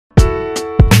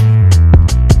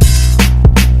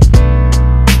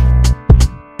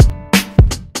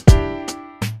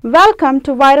Welcome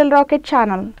to Viral Rocket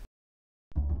channel.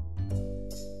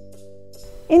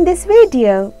 In this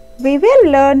video, we will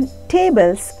learn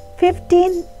tables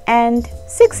 15 and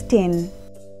 16.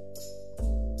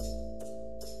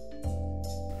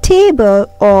 Table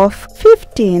of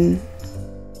 15.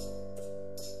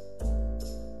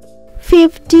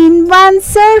 15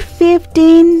 ones are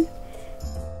 15.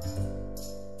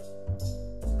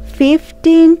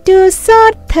 15 twos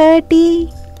are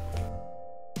 30.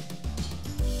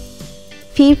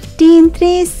 15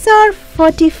 threes are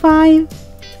 45.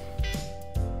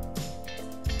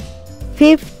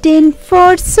 15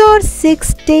 fours are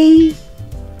 60.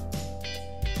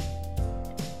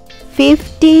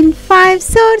 15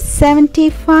 fives are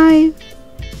 75.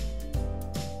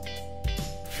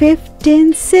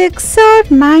 15 sixes are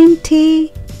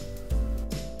 90.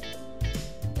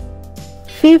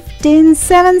 15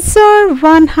 sevens are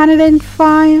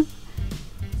 105.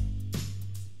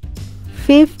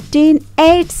 15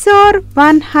 eights are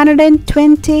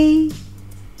 120.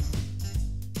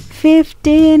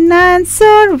 15 nines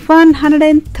are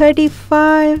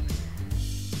 135.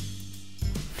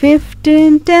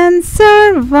 15 tens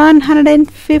are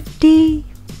 150.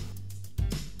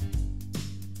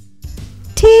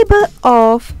 Table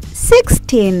of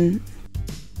 16.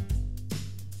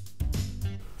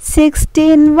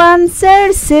 16 ones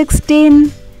are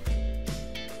 16.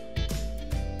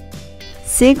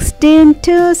 16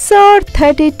 twos are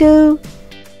 32.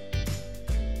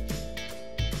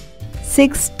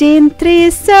 16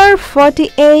 threes are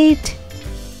 48.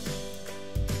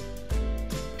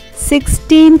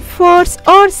 16 fours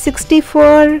are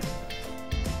 64.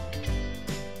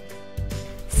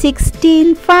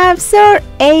 16 fives are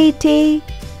 80.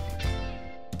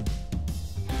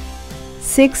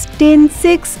 16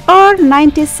 sixes are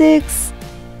 96.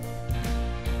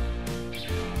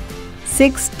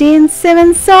 16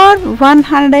 sevens are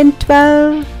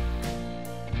 112.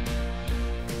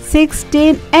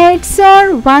 16 eights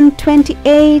are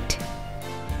 128.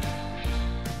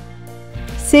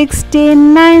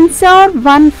 16 nines are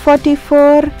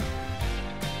 144.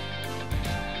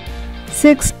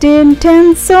 16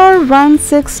 tens are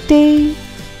 160.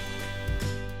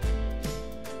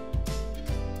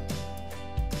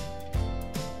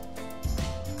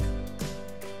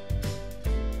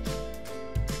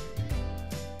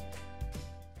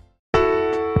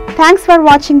 Thanks for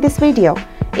watching this video.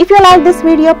 If you like this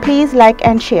video, please like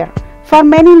and share. For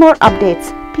many more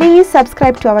updates, please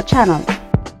subscribe to our channel.